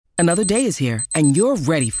Another day is here, and you're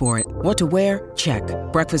ready for it. What to wear? Check.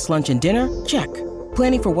 Breakfast, lunch, and dinner? Check.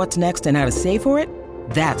 Planning for what's next and how to save for it?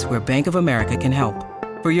 That's where Bank of America can help.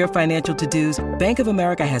 For your financial to-dos, Bank of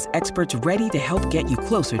America has experts ready to help get you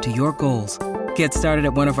closer to your goals. Get started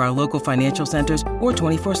at one of our local financial centers or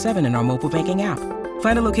 24/7 in our mobile banking app.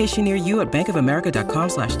 Find a location near you at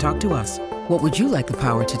bankofamerica.com/talktous. What would you like the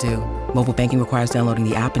power to do? Mobile banking requires downloading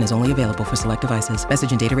the app and is only available for select devices.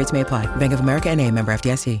 Message and data rates may apply. Bank of America N.A., member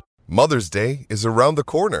FDIC. Mother's Day is around the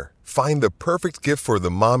corner. Find the perfect gift for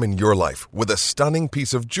the mom in your life with a stunning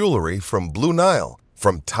piece of jewelry from Blue Nile.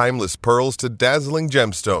 From timeless pearls to dazzling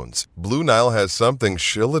gemstones, Blue Nile has something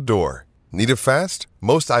she'll adore. Need it fast?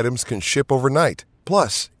 Most items can ship overnight.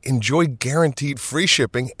 Plus, enjoy guaranteed free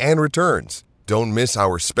shipping and returns. Don't miss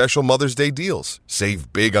our special Mother's Day deals.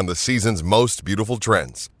 Save big on the season's most beautiful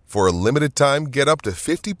trends. For a limited time, get up to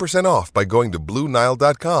 50% off by going to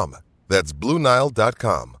BlueNile.com. That's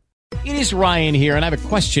BlueNile.com. It is Ryan here, and I have a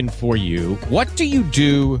question for you. What do you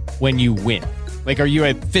do when you win? Like, are you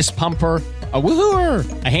a fist pumper, a woo-hooer,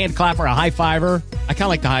 a hand clapper, a high fiver? I kind of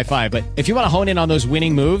like the high five, but if you want to hone in on those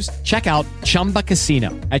winning moves, check out Chumba Casino.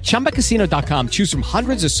 At ChumbaCasino.com, choose from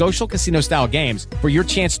hundreds of social casino-style games for your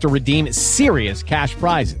chance to redeem serious cash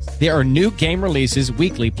prizes. There are new game releases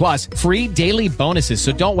weekly, plus free daily bonuses,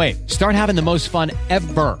 so don't wait. Start having the most fun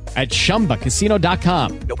ever at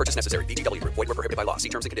ChumbaCasino.com. No purchase necessary. VGW. Void where prohibited by law. See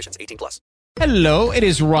terms and conditions. 18+. Hello, it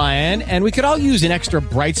is Ryan, and we could all use an extra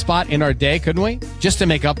bright spot in our day, couldn't we? Just to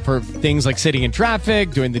make up for things like sitting in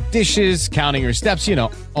traffic, doing the dishes, counting your steps, you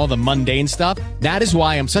know, all the mundane stuff. That is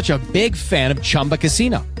why I'm such a big fan of Chumba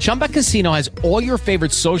Casino. Chumba Casino has all your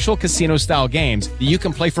favorite social casino-style games that you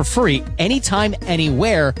can play for free anytime,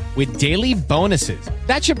 anywhere with daily bonuses.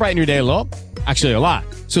 That should brighten your day a little. Actually, a lot.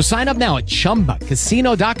 So sign up now at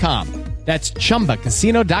ChumbaCasino.com. That's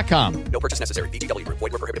ChumbaCasino.com. No purchase necessary. VGW. Void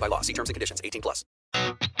where prohibited by law. See terms and conditions. 18+.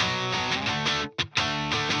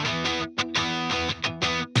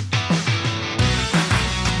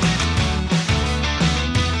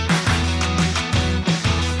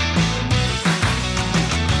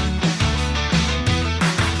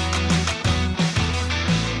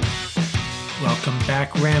 Welcome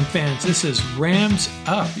back, Ram fans. This is Rams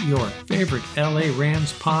Up, your favorite LA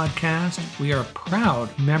Rams podcast. We are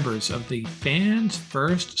proud members of the Fans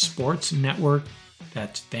First Sports Network.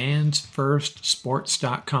 That's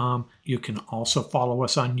fansfirstsports.com. You can also follow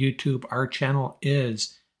us on YouTube. Our channel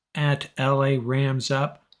is at LA Rams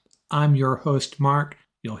Up. I'm your host, Mark.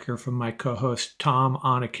 You'll hear from my co-host, Tom,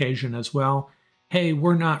 on occasion as well. Hey,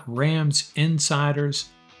 we're not Rams insiders.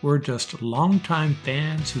 We're just longtime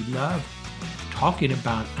fans who love talking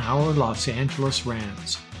about our Los Angeles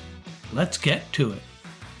Rams. Let's get to it.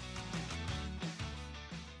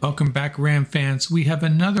 Welcome back, Ram fans. We have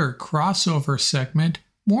another crossover segment,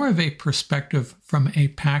 more of a perspective from a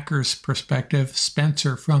Packers perspective.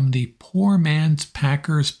 Spencer from the Poor Man's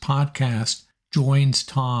Packers podcast joins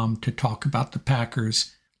Tom to talk about the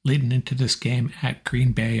Packers leading into this game at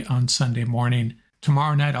Green Bay on Sunday morning.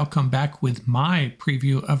 Tomorrow night, I'll come back with my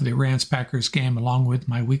preview of the Rams-Packers game along with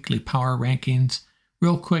my weekly power rankings.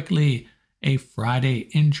 Real quickly, a Friday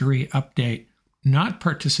injury update. Not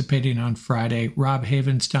participating on Friday, Rob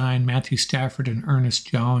Havenstein, Matthew Stafford, and Ernest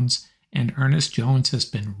Jones. And Ernest Jones has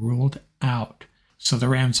been ruled out. So the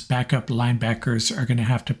Rams' backup linebackers are going to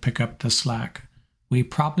have to pick up the slack. We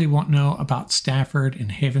probably won't know about Stafford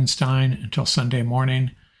and Havenstein until Sunday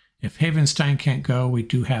morning. If Havenstein can't go, we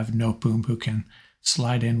do have Noteboom who can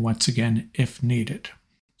slide in once again if needed.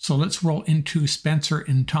 So let's roll into Spencer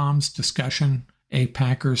and Tom's discussion, a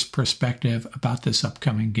Packers perspective about this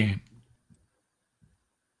upcoming game.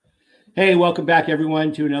 Hey, welcome back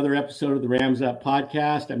everyone to another episode of the Rams Up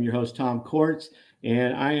podcast. I'm your host, Tom Courts,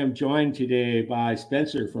 and I am joined today by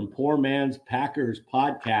Spencer from Poor Man's Packers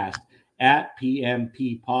podcast at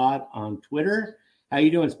PMP Pod on Twitter. How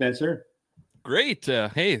you doing, Spencer? Great.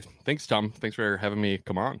 Hey, thanks, Tom. Thanks for having me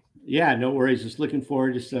come on. Yeah, no worries. Just looking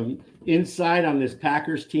forward to some insight on this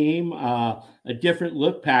Packers team, a different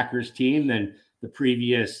look Packers team than the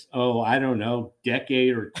previous,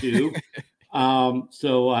 decade or two.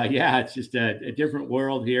 It's just a different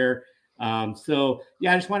world here. I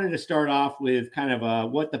just wanted to start off with kind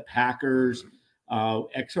of what the Packers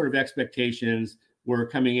sort of expectations were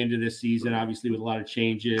coming into this season, obviously with a lot of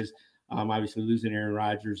changes, obviously losing Aaron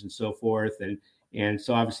Rodgers and so forth. And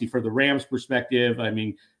so obviously for the Rams perspective, I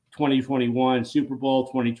mean, 2021 Super Bowl,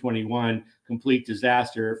 2021 complete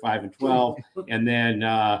disaster, 5-12, and then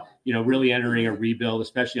really entering a rebuild,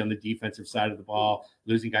 especially on the defensive side of the ball,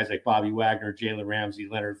 losing guys like Bobby Wagner, Jalen Ramsey,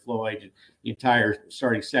 Leonard Floyd, and the entire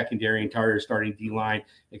starting secondary, entire starting D-line,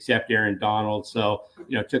 except Aaron Donald. So,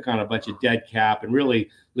 took on a bunch of dead cap and really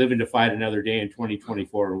living to fight another day in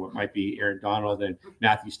 2024, what might be Aaron Donald and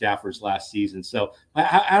Matthew Stafford's last season. So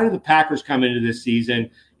how did the Packers come into this season,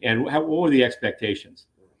 and what were the expectations?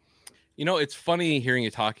 It's funny hearing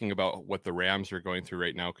you talking about what the Rams are going through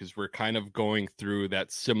right now, because we're kind of going through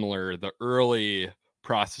the early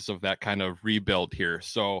process of that kind of rebuild here.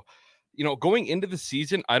 So, going into the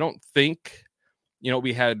season, I don't think,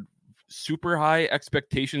 we had super high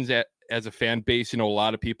expectations as a fan base. A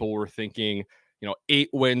lot of people were thinking, 8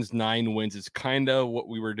 wins, 9 wins is kind of what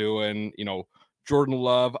we were doing. Jordan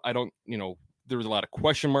Love, there was a lot of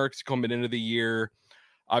question marks coming into the year.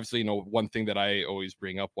 Obviously, one thing that I always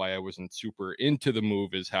bring up why I wasn't super into the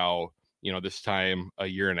move is how, this time a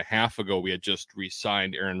year and a half ago, we had just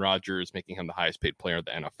re-signed Aaron Rodgers, making him the highest paid player in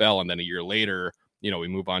the NFL. And then a year later, we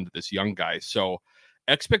move on to this young guy. So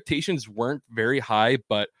expectations weren't very high,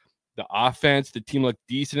 but the offense, the team looked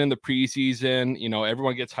decent in the preseason.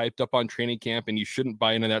 Everyone gets hyped up on training camp, and you shouldn't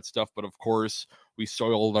buy into that stuff. But of course, we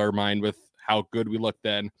soiled our mind with how good we looked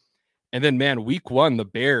then. And then, man, week 1, the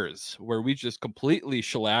Bears, where we just completely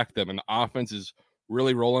shellacked them, and the offense is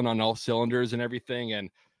really rolling on all cylinders and everything. And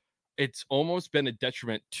it's almost been a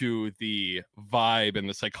detriment to the vibe and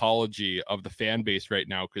the psychology of the fan base right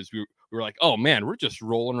now, because we were like, oh, man, we're just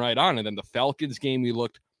rolling right on. And then the Falcons game, we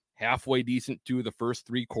looked halfway decent to the first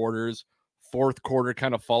 3 quarters. Fourth quarter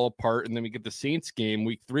kind of fall apart. And then we get the Saints game,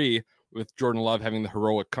 week 3, with Jordan Love having the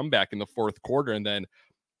heroic comeback in the fourth quarter. And then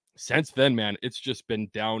since then, man, it's just been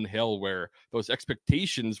downhill, where those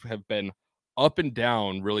expectations have been up and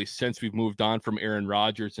down really since we've moved on from Aaron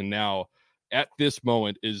Rodgers. And now at this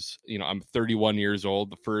moment is, I'm 31 years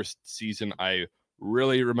old. The first season I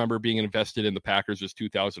really remember being invested in the Packers was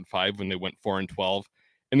 2005 when they went 4-12.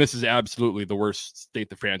 And this is absolutely the worst state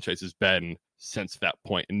the franchise has been since that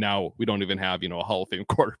point. And now we don't even have, a Hall of Fame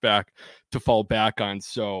quarterback to fall back on.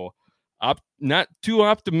 So not too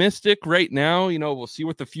optimistic right now. We'll see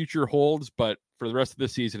what the future holds, but for the rest of the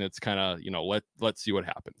season, it's kind of, let's see what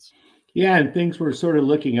happens. Yeah, and things were sort of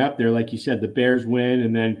looking up there. Like you said, the Bears win,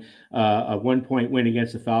 and then a 1-point win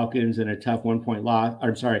against the Falcons, and a tough 1-point loss.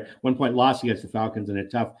 1-point loss against the Falcons, and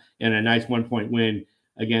a nice 1-point win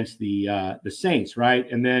against the Saints, right?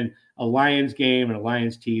 And then a Lions game and a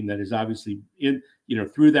Lions team that is obviously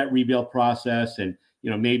through that rebuild process, and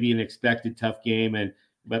maybe an expected tough game,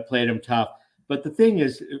 but played them tough. But the thing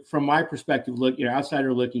is, from my perspective,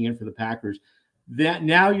 outsider looking in for the Packers, that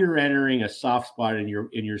now you're entering a soft spot in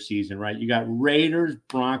your season, right? You got Raiders,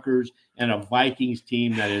 Broncos, and a Vikings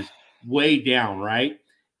team that is way down, right?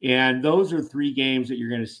 And those are 3 games that you're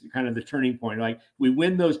going to kind of the turning point. Like, we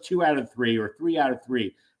win those 2 out of 3 or 3 out of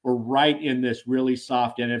 3, we're right in this really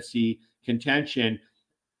soft NFC contention.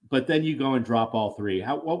 But then you go and drop all 3.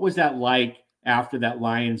 What was that like after that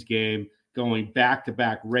Lions game, going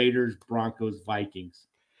back-to-back Raiders, Broncos, Vikings?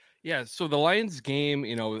 Yeah, so the Lions game,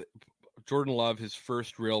 Jordan Love, his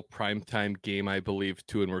first real primetime game, I believe,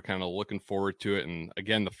 too, and we're kind of looking forward to it. And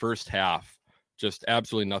again, the first half, just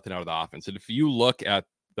absolutely nothing out of the offense. And if you look at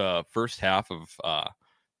the first half of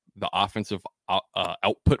the offensive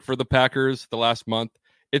output for the Packers the last month,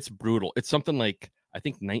 it's brutal. It's something like, I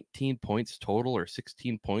think, 19 points total or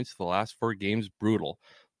 16 points the last 4 games. Brutal.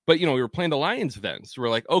 But, we were playing the Lions then. So we're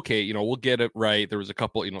like, okay, we'll get it right. There was a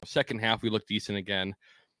couple, second half, we looked decent again.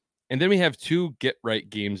 And then we have 2 get-right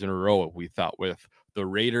games in a row, we thought, with the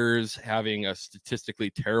Raiders having a statistically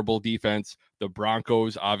terrible defense, the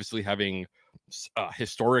Broncos obviously having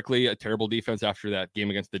historically a terrible defense after that game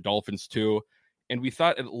against the Dolphins too. And we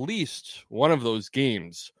thought at least one of those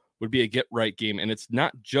games would be a get-right game. And it's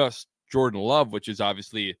not just Jordan Love, which is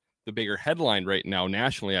obviously the bigger headline right now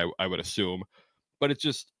nationally, I would assume. But it's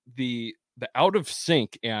just the out of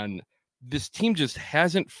sync, and this team just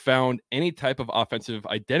hasn't found any type of offensive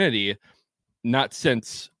identity, not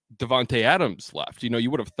since Davante Adams left.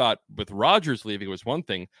 You would have thought with Rodgers leaving was one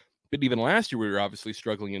thing, but even last year we were obviously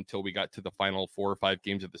struggling until we got to the final 4 or 5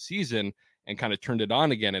 games of the season and kind of turned it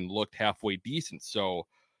on again and looked halfway decent. So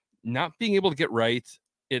not being able to get right,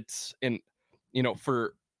 again,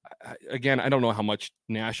 I don't know how much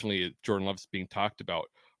nationally Jordan Love's being talked about,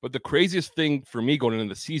 but the craziest thing for me going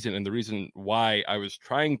into the season, and the reason why I was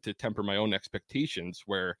trying to temper my own expectations,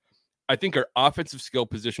 where I think our offensive skill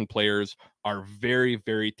position players are very,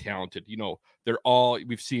 very talented.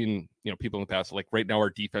 We've seen, people in the past, like right now our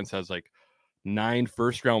defense has like 9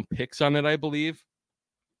 first-round picks on it, I believe.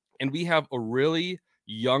 And we have a really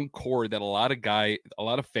young core that a lot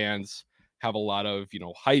of fans have a lot of,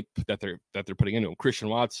 hype that they're putting into him. Christian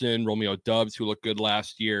Watson, Romeo Doubs, who looked good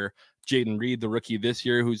last year, Jaden Reed, the rookie this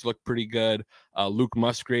year, who's looked pretty good, Luke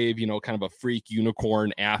Musgrave, kind of a freak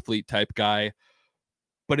unicorn athlete type guy.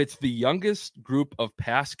 But it's the youngest group of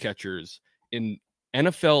pass catchers in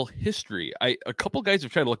NFL history. A couple guys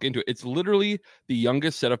have tried to look into it. It's literally the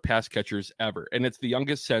youngest set of pass catchers ever. And it's the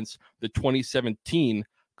youngest since the 2017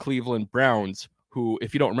 Cleveland Browns, who,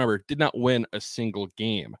 if you don't remember, did not win a single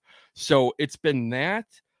game. So it's been that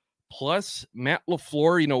plus Matt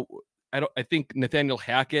LaFleur. I think Nathaniel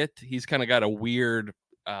Hackett, he's kind of got a weird,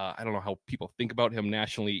 I don't know how people think about him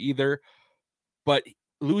nationally either, but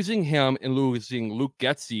losing him and losing Luke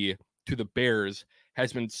Getsy to the Bears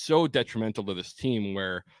has been so detrimental to this team,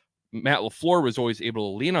 where Matt LaFleur was always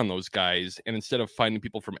able to lean on those guys. And instead of finding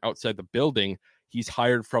people from outside the building, he's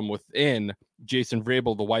hired from within Jason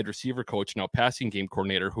Vrabel, the wide receiver coach, now passing game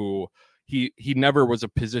coordinator, who he never was a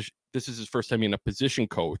position. This is his first time being a position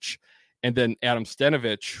coach. And then Adam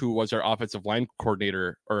Stenavich, who was our offensive line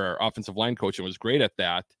coordinator or our offensive line coach and was great at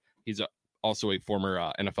that. He's also a former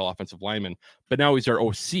NFL offensive lineman, but now he's our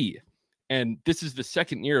OC. And this is the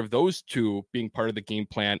second year of those two being part of the game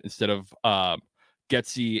plan instead of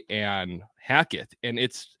Getsy and Hackett. And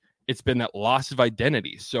it's been that loss of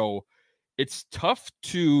identity. So it's tough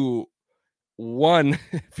to, one,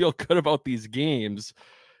 feel good about these games,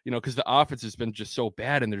 because the offense has been just so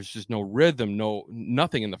bad and there's just no rhythm,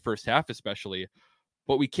 nothing in the first half, especially.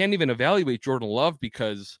 But we can't even evaluate Jordan Love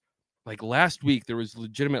because, like, last week there was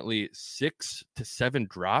legitimately 6 to 7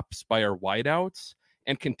 drops by our wideouts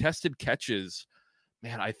and contested catches.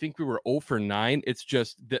 Man, I think we were 0 for 9. It's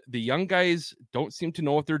just the young guys don't seem to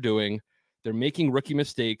know what they're doing. They're making rookie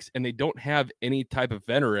mistakes, and they don't have any type of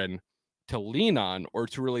veteran to lean on or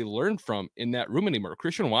to really learn from in that room anymore.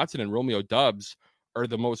 Christian Watson and Romeo Doubs are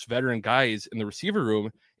the most veteran guys in the receiver room,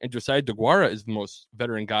 and Josiah DeGuara is the most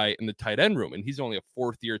veteran guy in the tight end room. And he's only a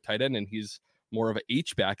 4th-year tight end, and he's more of an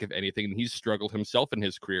H-back, if anything, and he's struggled himself in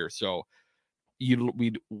his career. So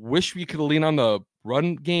we'd wish we could lean on the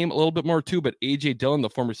run game a little bit more too, but A.J. Dillon, the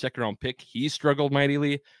former second-round pick, he struggled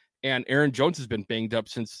mightily, and Aaron Jones has been banged up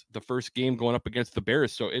since the first game going up against the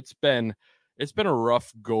Bears. So it's been a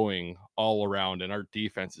rough going all around, and our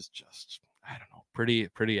defense is just, I don't know, pretty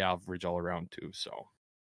average all around too. So.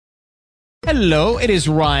 Hello, it is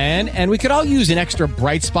Ryan, and we could all use an extra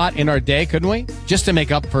bright spot in our day, couldn't we? Just to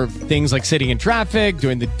make up for things like sitting in traffic,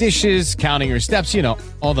 doing the dishes, counting your steps,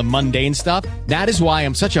 all the mundane stuff. That is why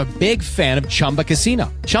I'm such a big fan of Chumba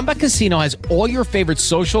Casino. Chumba Casino has all your favorite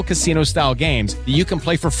social casino style games that you can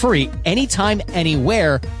play for free anytime,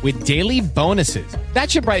 anywhere with daily bonuses. That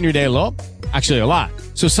should brighten your day a little. Actually, a lot.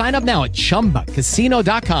 So sign up now at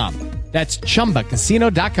ChumbaCasino.com. That's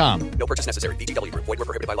ChumbaCasino.com. No purchase necessary. VGW Group. Void where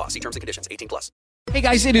prohibited by law. See terms and conditions. 18+. Hey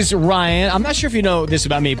guys, it is Ryan. I'm not sure if you know this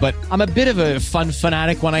about me, but I'm a bit of a fun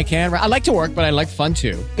fanatic when I can. I like to work, but I like fun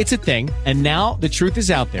too. It's a thing. And now the truth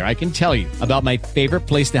is out there. I can tell you about my favorite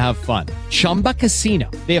place to have fun. Chumba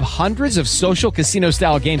Casino. They have hundreds of social casino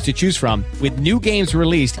style games to choose from with new games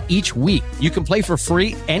released each week. You can play for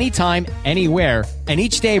free anytime, anywhere. And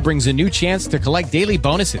each day brings a new chance to collect daily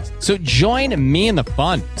bonuses. So join me in the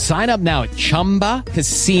fun. Sign up now at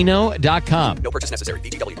ChumbaCasino.com. No purchase necessary.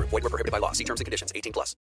 VGW Group. Void where prohibited by law. See terms and conditions.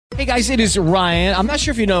 18+. Hey guys, it is Ryan. I'm not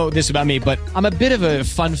sure if you know this about me, but I'm a bit of a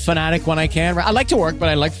fun fanatic when I can. I like to work, but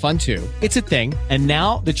I like fun too. It's a thing. And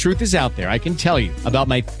now the truth is out there. I can tell you about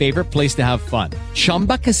my favorite place to have fun.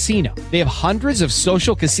 Chumba Casino. They have hundreds of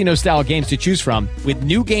social casino style games to choose from with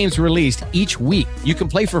new games released each week. You can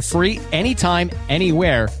play for free anytime,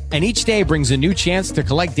 anywhere. And each day brings a new chance to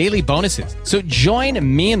collect daily bonuses. So join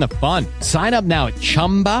me in the fun. Sign up now at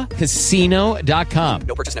ChumbaCasino.com.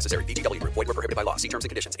 No purchase necessary. VGW Group. Void where prohibited by law. See terms and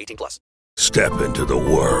conditions. 18+. Step into the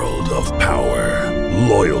world of power,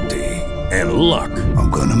 loyalty, and luck. I'm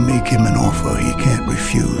gonna make him an offer he can't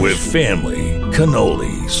refuse. With family,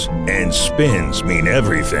 cannolis, and spins mean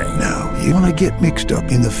everything. Now, you wanna get mixed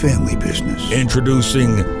up in the family business.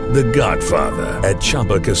 Introducing The Godfather at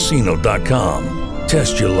ChumbaCasino.com.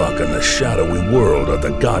 Test your luck in the shadowy world of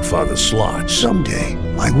The Godfather slot. Someday,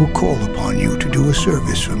 I will call upon you to do a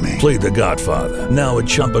service for me. Play The Godfather now at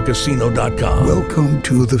ChumbaCasino.com. Welcome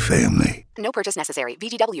to the family. No purchase necessary.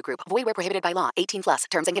 VGW Group. Void where prohibited by law. 18+.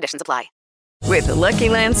 Terms and conditions apply. With the Lucky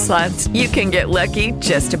Land Slots, you can get lucky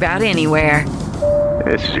just about anywhere.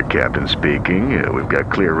 This is your captain speaking. We've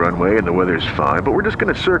got clear runway and the weather's fine, but we're just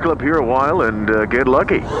going to circle up here a while and get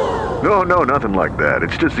lucky. No, nothing like that.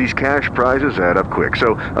 It's just these cash prizes add up quick.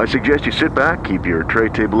 So I suggest you sit back, keep your tray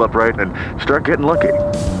table upright, and start getting lucky.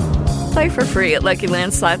 Play for free at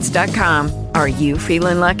LuckyLandSlots.com. Are you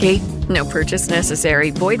feeling lucky? No purchase necessary.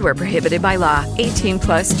 Void where prohibited by law.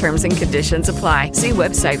 18+ terms and conditions apply. See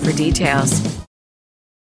website for details.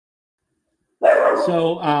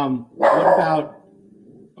 So, what about?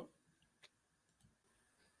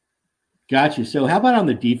 Gotcha. So, how about on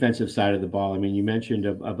the defensive side of the ball? I mean, you mentioned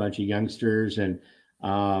a bunch of youngsters and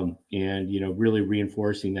really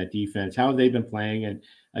reinforcing that defense. How have they been playing and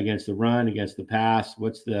against the run, against the pass?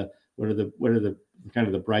 What are the kind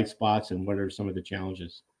of the bright spots and what are some of the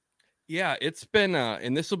challenges? Yeah, it's been,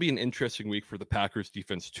 and this will be an interesting week for the Packers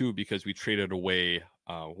defense too, because we traded away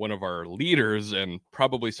one of our leaders and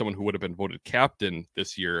probably someone who would have been voted captain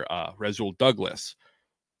this year, Rasul Douglas,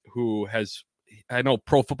 who has, I know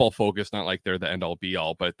Pro Football Focus, not like they're the end all be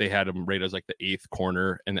all, but they had him rated as like the 8th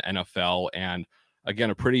corner in the NFL. And again,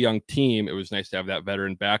 a pretty young team. It was nice to have that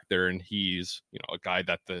veteran back there. And he's, a guy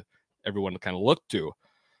that everyone kind of looked to.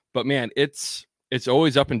 But man, it's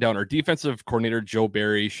always up and down. Our defensive coordinator, Joe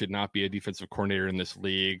Barry, should not be a defensive coordinator in this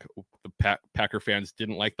league. The Packer fans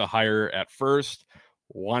didn't like the hire at first,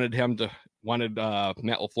 wanted Matt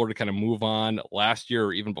LaFleur to kind of move on last year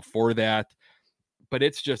or even before that. But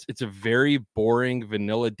it's a very boring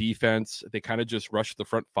vanilla defense. They kind of just rush the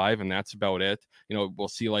front five and that's about it. We'll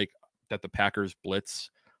see like that the Packers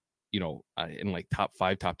blitz, in like top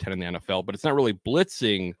 5, top 10 in the NFL, but it's not really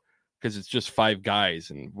blitzing because it's just 5 guys.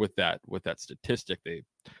 And with that statistic,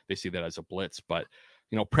 they see that as a blitz. But,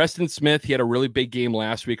 Preston Smith, he had a really big game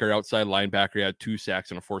last week. Our outside linebacker, he had 2 sacks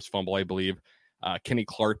and a forced fumble, I believe. Kenny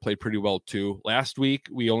Clark played pretty well too. Last week,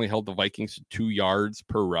 we only held the Vikings to 2 yards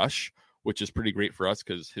per rush, which is pretty great for us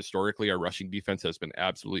because historically our rushing defense has been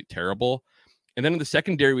absolutely terrible. And then in the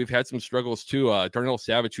secondary, we've had some struggles too. Darnell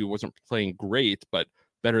Savage, who wasn't playing great, but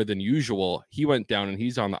better than usual, he went down and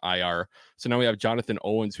he's on the IR. So now we have Jonathan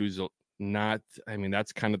Owens, who's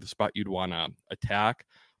that's kind of the spot you'd want to attack.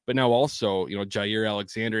 But now also, Jair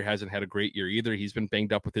Alexander hasn't had a great year either. He's been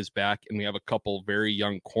banged up with his back. And we have a couple very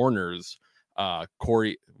young corners. We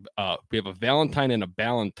have a Valentine and a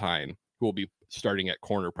Ballantyne who will be starting at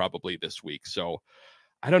corner probably this week. So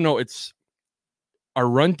I don't know. Our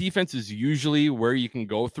run defense is usually where you can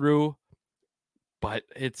go through. But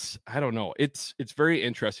I don't know. It's very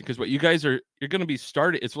interesting because what you guys you're going to be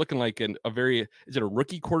started. It's looking like is it a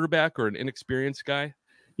rookie quarterback or an inexperienced guy?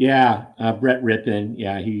 Yeah. Brett Rippon.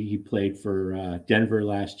 Yeah. He played for Denver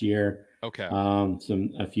last year. Okay.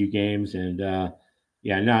 A few games and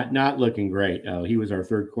not looking great. He was our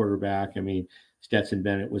 3rd quarterback. I mean, Stetson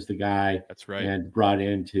Bennett was the guy. That's right. And brought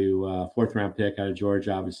into 4th round pick out of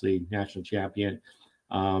Georgia, obviously national champion.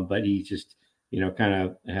 But he just, kind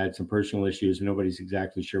of had some personal issues and nobody's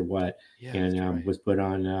exactly sure what, was put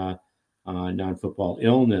on non-football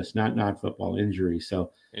illness, not non-football injury.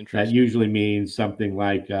 So that usually means something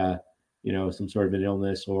like, some sort of an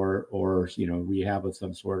illness or rehab of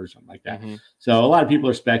some sort or something like that. Mm-hmm. So a lot of people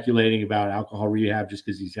are speculating about alcohol rehab just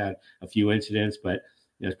because he's had a few incidents, but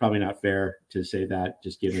it's probably not fair to say that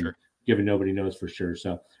just given nobody knows for sure.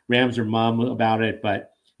 So Rams are mum about it, but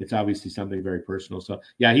it's obviously something very personal. So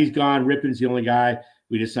yeah, he's gone. Rippon's the only guy.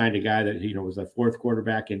 We just signed a guy that, was a 4th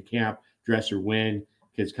quarterback in camp, Dresser Wynn,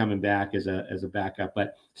 kid's coming back as a backup,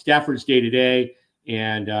 but Stafford's day to day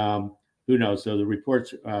and who knows? So the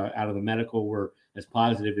reports out of the medical were as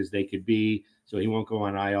positive as they could be. So he won't go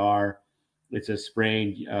on IR. It's a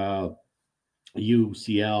sprained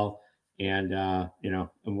UCL. And,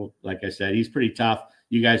 like I said, he's pretty tough.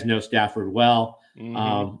 You guys know Stafford well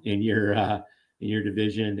in your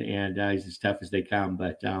division, and he's as tough as they come.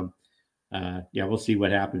 But we'll see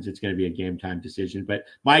what happens. It's going to be a game time decision. But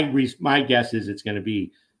my guess is it's going to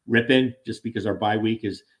be Rippon, just because our bye week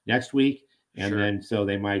is next week, and then so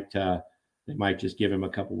they might just give him a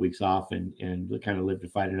couple weeks off and kind of live to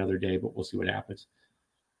fight another day. But we'll see what happens.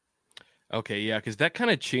 Okay, yeah, because that kind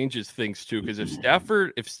of changes things too. Because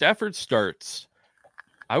if Stafford starts,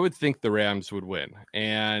 I would think the Rams would win,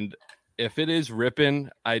 and if it is Rippon,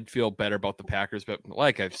 I'd feel better about the Packers. But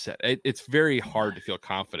like I've said, it's very hard to feel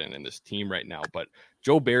confident in this team right now. But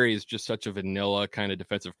Joe Barry is just such a vanilla kind of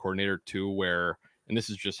defensive coordinator too, and this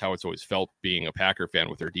is just how it's always felt being a Packer fan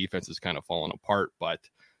with their defense is kind of falling apart. But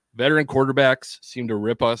veteran quarterbacks seem to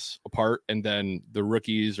rip us apart. And then the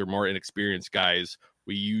rookies or more inexperienced guys,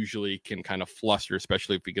 we usually can kind of fluster,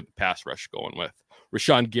 especially if we get the pass rush going with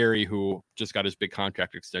Rashawn Gary, who just got his big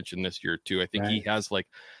contract extension this year too. I think he has like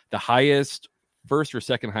the highest, 1st or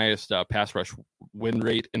 2nd highest pass rush win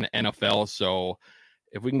rate in the NFL. So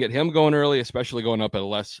if we can get him going early, especially going up at a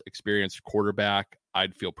less experienced quarterback,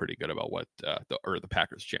 I'd feel pretty good about what the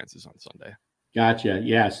Packers' chances on Sunday. Gotcha.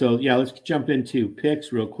 Yeah. So let's jump into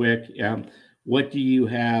picks real quick. what do you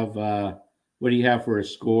have? What do you have for a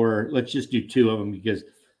score? Let's just do two of them because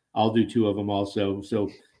I'll do two of them also. So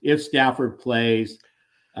if Stafford plays,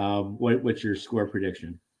 what's your score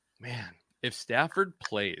prediction? Man, if Stafford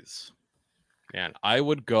plays, man, I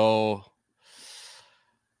would go.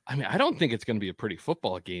 I mean, I don't think it's going to be a pretty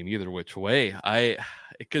football game either which way.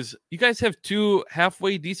 Because you guys have two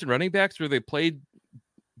halfway decent running backs where they played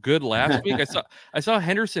good last week. I saw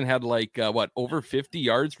Henderson had like over 50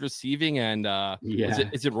 yards receiving, and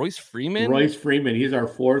is it Royce Freeman? Royce Freeman, he's our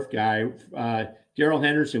fourth guy. Darrell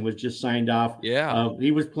Henderson was just signed off. Yeah,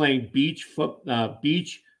 he was playing beach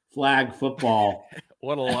flag football.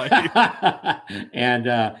 What a life!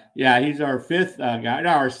 And he's our fifth guy. No,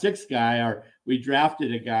 our sixth guy. We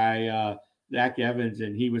drafted a guy, Zach Evans,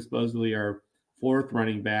 and he was supposedly our fourth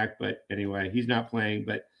running back. But anyway, he's not playing.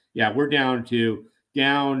 But yeah, we're down Cam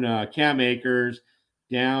Akers,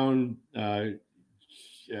 down Kyron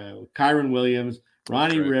Williams,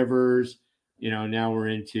 Ronnie Rivers. Now we're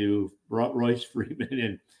into Royce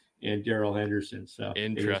Freeman and Darrell Henderson. So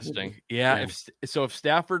interesting. Yeah. If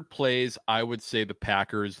Stafford plays, I would say the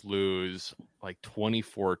Packers lose like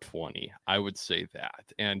 24-20. I would say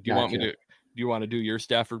that. And do you want to do your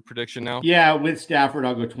Stafford prediction now? Yeah, with Stafford,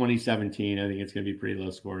 I'll go 2017. I think it's going to be pretty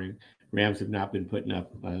low scoring. Rams have not been putting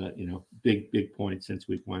up, big points since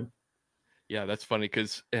week one. Yeah, that's funny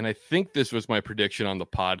and I think this was my prediction on the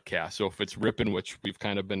podcast. So if it's ripping, which we've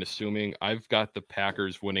kind of been assuming, I've got the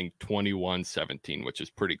Packers winning 21-17, which is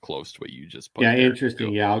pretty close to what you just put. Yeah, interesting.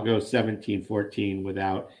 Too. Yeah, I'll go 17-14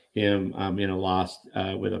 without him in a loss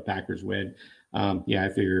with a Packers win. I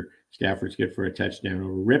figure Stafford's good for a touchdown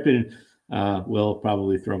over Rippin. Will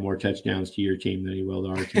probably throw more touchdowns to your team than he will to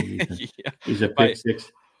our team. He's a pick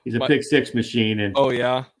six. He's a pick six machine. And oh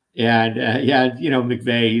yeah. And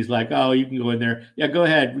McVay, he's like, oh, you can go in there. Yeah, go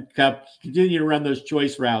ahead, Cup. Continue to run those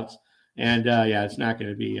choice routes. And it's not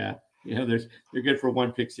going to be. They're good for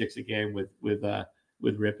one pick six a game with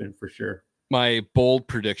Rippin for sure. My bold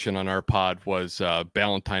prediction on our pod was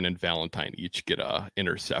Ballantyne and Valentine each get a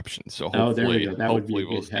interception. So hopefully, there we go. That would be a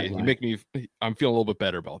we'll good headline. You make me. I'm feeling a little bit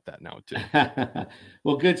better about that now too.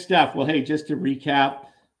 Well, good stuff. Well, hey, just to recap,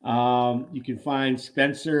 you can find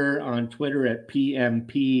Spencer on Twitter at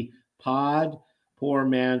PMP Pod, Poor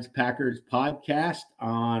Man's Packers Podcast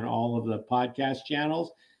on all of the podcast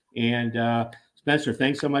channels. And Spencer,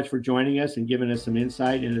 thanks so much for joining us and giving us some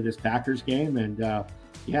insight into this Packers game. And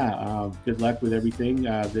good luck with everything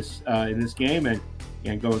in this game and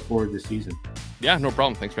going forward this season. Yeah, no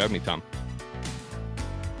problem. Thanks for having me, Tom.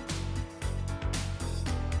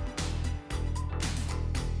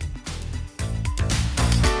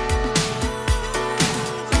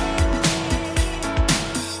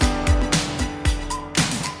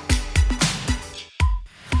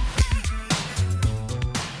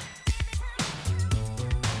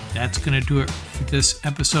 That's going to do it for this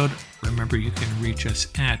episode. Remember, you can reach us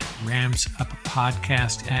at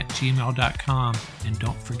ramsuppodcast@gmail.com. And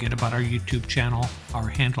don't forget about our YouTube channel. Our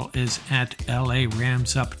handle is at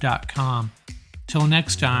laramsup.com. Till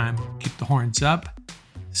next time, keep the horns up,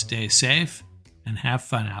 stay safe, and have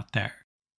fun out there.